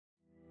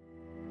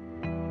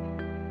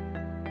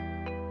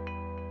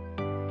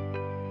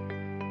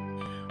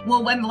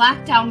Well, when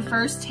lockdown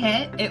first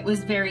hit, it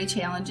was very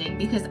challenging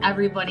because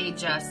everybody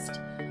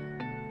just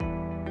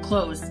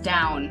closed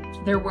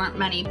down. There weren't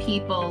many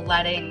people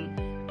letting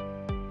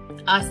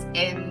us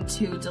in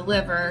to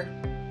deliver,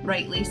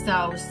 rightly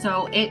so.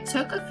 So it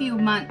took a few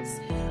months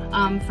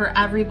for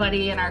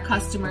everybody and our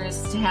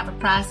customers to have a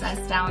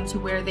process down to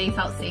where they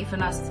felt safe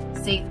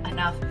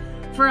enough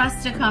for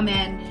us to come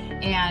in,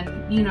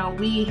 and you know,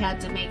 we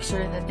had to make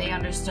sure that they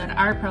understood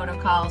our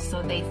protocols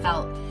so they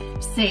felt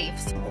safe.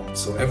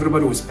 So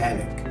everybody was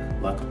panicked,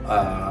 like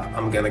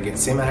I'm gonna get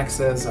same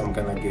access, I'm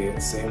gonna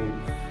get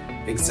same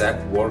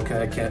exact work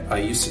I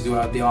used to do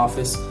at the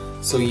office.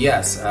 So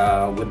yes,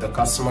 with the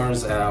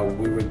customers,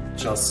 we were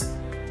just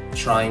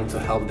trying to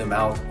help them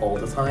out all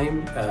the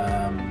time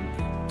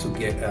to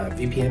get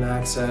VPN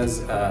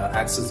access,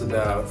 access to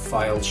the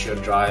file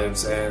shared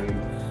drives,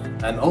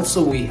 and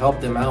also we helped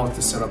them out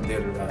to set up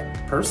their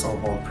personal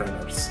home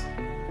printers.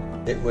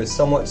 It was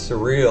somewhat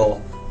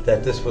surreal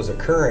that this was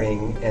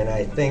occurring, and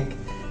I think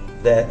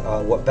that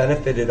what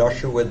benefited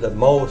Usherwood the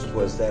most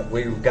was that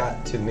we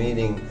got to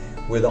meeting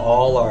with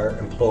all our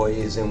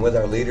employees and with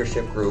our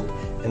leadership group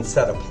and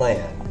set a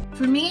plan.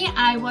 For me,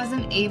 I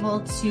wasn't able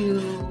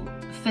to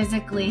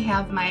physically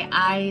have my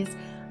eyes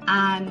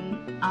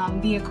on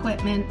the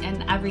equipment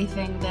and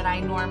everything that I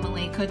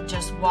normally could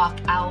just walk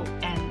out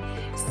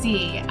and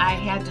see. I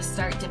had to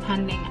start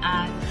depending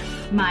on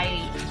my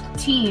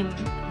team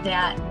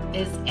that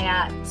is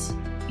at,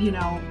 you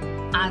know,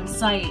 on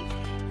site,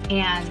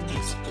 and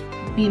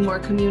be more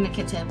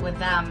communicative with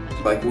them.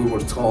 Like we were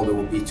told it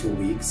would be 2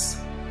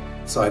 weeks,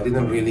 so I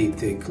didn't really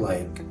take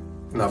like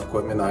enough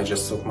equipment. I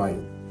just took my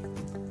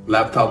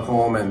laptop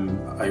home and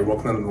I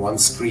worked on one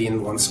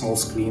small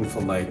screen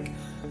for like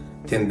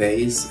 10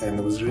 days, and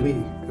it was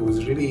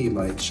really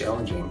like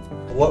challenging.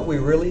 What we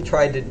really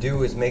tried to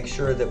do is make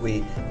sure that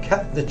we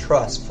kept the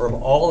trust from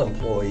all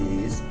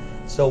employees.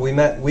 So we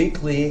met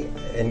weekly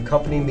in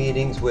company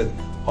meetings with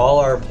all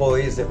our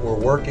employees that were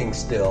working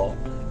still,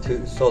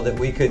 so that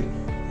we could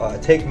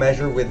take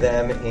measure with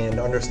them and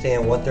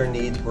understand what their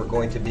needs were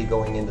going to be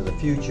going into the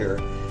future.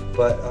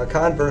 But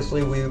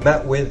conversely, we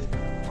met with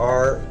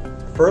our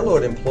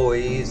furloughed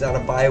employees on a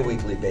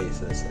bi-weekly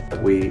basis.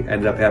 We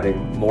ended up having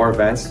more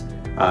events.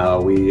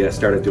 We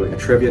started doing a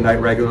trivia night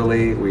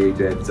regularly. We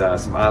did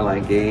some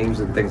online games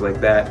and things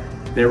like that.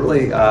 And it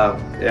really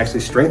it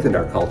actually strengthened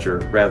our culture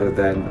rather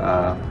than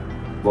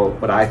well,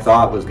 what I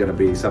thought was going to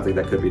be something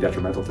that could be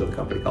detrimental to the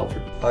company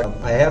culture.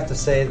 I have to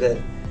say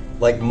that,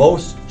 like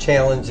most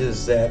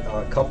challenges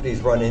that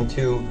companies run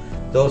into,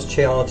 those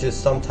challenges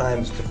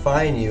sometimes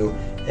define you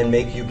and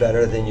make you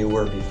better than you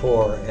were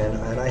before,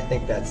 and I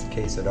think that's the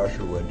case at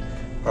Usherwood.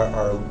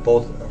 Our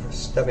both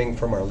stemming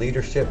from our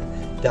leadership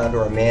down to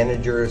our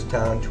managers,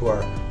 down to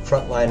our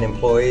frontline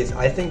employees.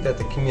 I think that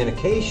the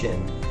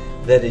communication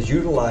that is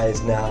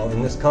utilized now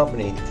in this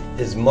company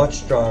is much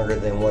stronger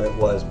than what it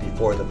was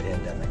before the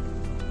pandemic.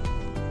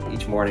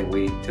 Each morning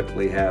we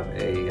typically have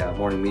a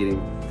morning meeting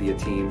via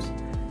Teams,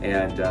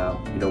 and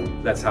you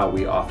know, that's how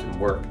we often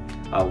work.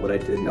 What I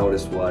did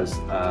notice was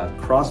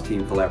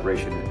cross-team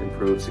collaboration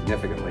improved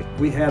significantly.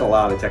 We had a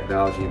lot of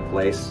technology in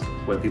place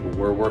when people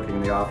were working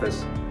in the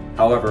office.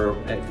 However,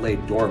 it lay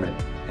dormant,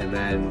 and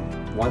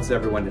then once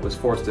everyone was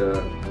forced to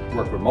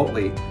work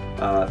remotely,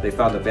 they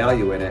found the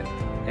value in it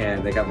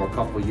and they got more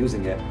comfortable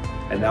using it.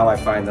 And now I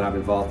find that I'm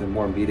involved in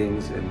more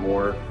meetings and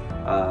more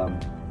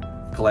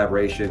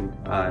collaboration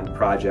on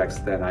projects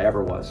than I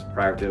ever was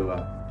prior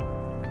to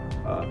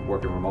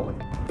working remotely.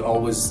 We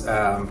always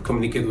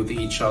communicate with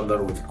each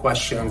other with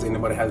questions.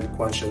 Anybody has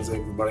questions,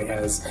 everybody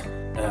has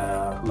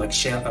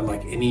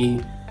like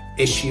any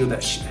issue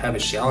that have a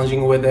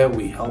challenging with it,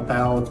 we help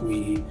out,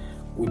 we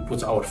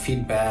put our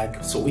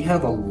feedback. So we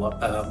have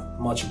a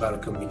much better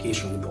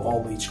communication with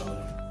all each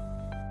other.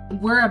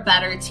 We're a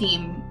better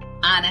team,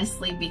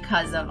 honestly,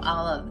 because of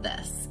all of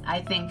this.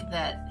 I think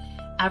that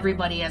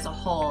everybody as a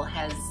whole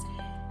has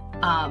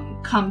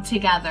come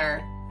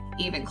together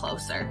even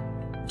closer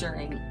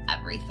during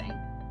everything.